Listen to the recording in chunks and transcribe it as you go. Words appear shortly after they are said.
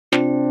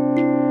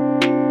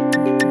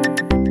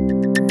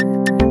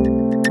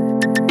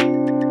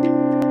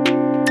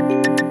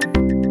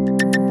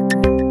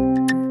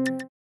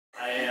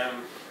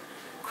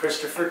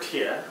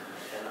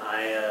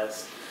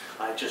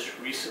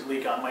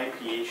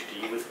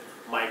PhD with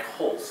Mike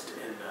Holst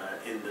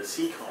in the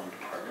CCOM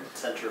department,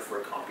 Center for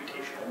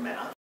Computational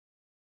Math.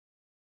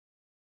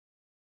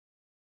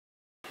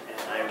 And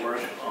I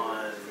work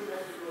on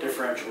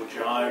differential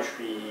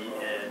geometry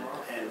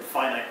and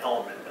finite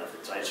element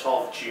methods. I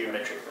solve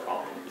geometric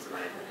problems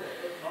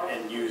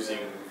and using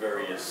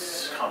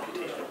various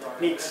computational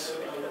techniques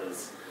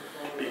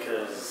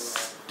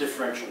because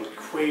differential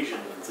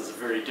equations is a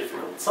very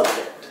difficult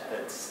subject.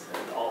 It's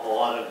a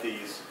lot of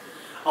these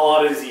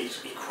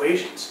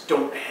equations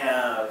don't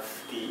have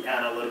the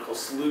analytical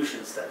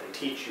solutions that they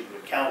teach you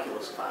in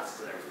calculus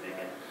classes and everything,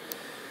 and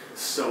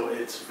so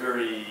it's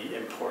very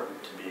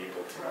important to be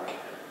able to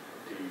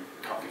do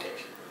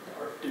computation,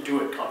 or to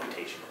do it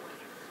computationally.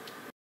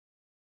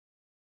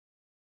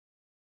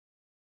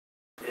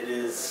 It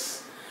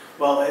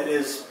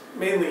is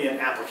mainly an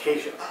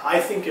application. I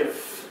think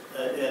of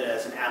it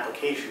as an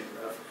application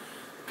of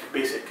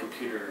basic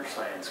computer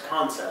science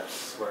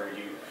concepts where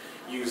you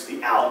use the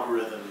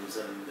algorithms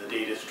and the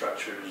data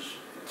structures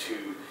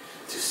to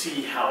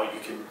see how you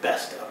can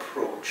best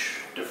approach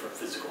different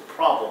physical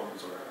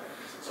problems.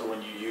 So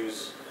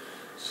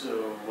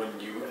when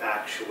you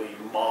actually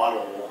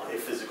model a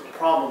physical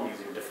problem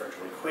using a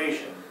differential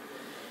equation,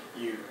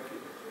 you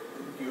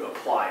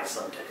apply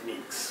some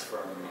techniques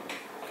from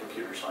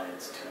computer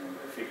science to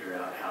figure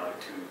out how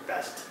to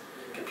best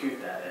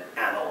compute that and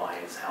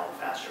analyze how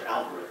fast your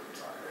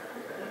algorithms are.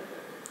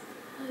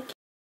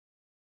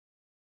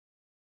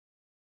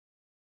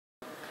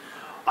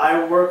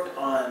 I worked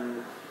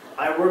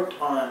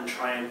on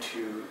trying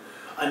to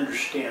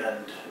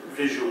understand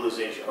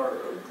visualization, or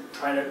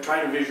trying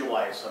to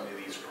visualize some of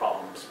these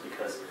problems,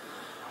 because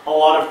a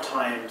lot of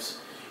times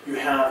you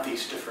have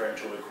these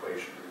differential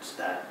equations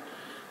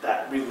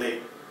that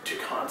relate to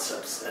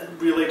concepts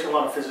and relate to a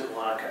lot of physical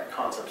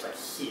concepts like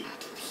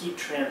heat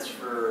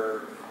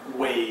transfer,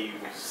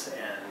 waves,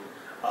 and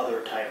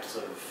other types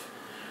of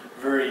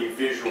very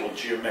visual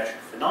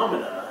geometric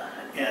phenomena,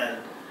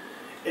 and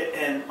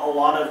a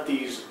lot of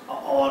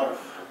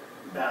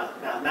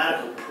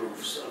mathematical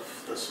proofs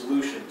of the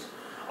solutions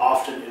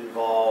often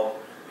involve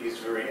these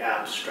very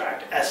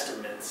abstract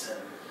estimates,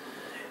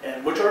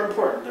 and which are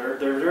important.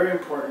 They're very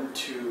important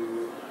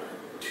to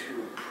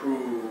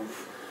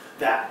prove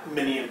that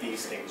many of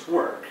these things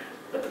work.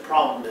 But the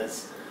problem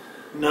is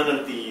none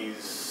of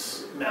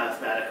these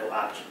mathematical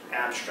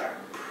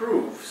abstract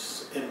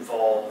proofs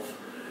involve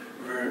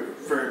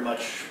very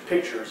much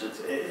pictures.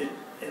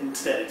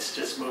 Instead, it's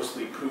just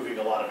mostly proving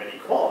a lot of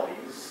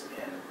inequalities.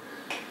 And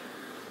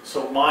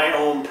so my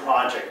own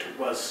project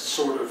was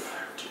sort of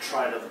to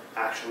try to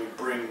actually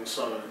bring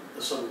some of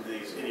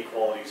these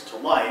inequalities to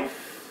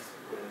life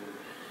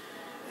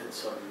in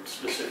some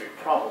specific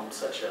problems,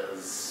 such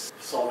as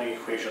solving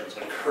equations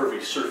on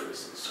curvy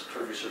surfaces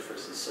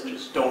such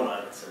as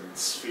donuts and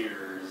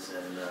spheres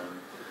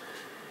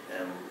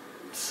and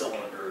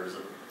cylinders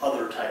and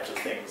other types of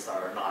things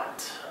that are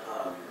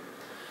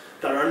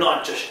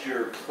not just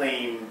your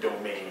plain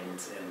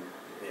domains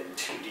in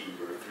 2D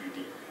or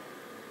 3D.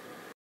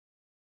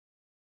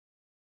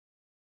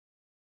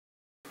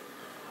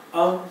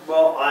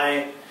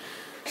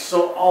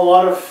 So a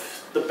lot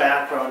of the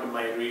background of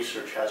my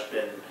research has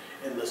been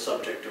in the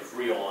subject of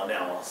real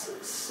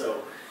analysis.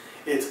 So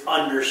it's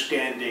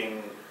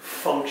understanding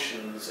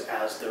functions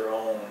as their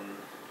own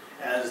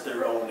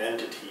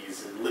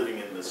entities and living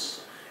in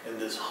this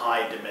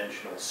high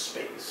dimensional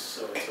space.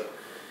 So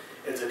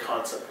it's a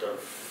concept of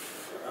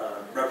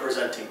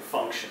representing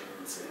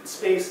functions in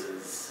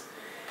spaces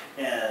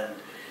and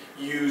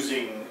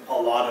using a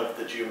lot of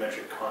the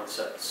geometric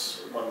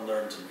concepts one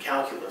learns in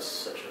calculus,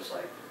 such as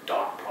like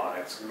dot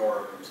products,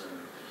 norms,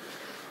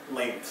 and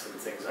lengths and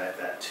things like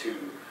that, to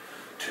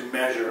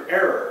measure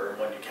error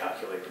when you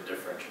calculate the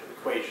differential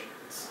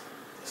equations.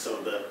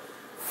 So the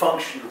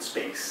function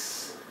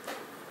space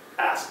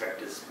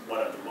aspect is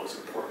one of the most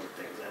important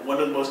things and one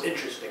of the most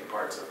interesting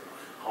parts of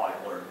how I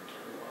learned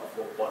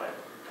what I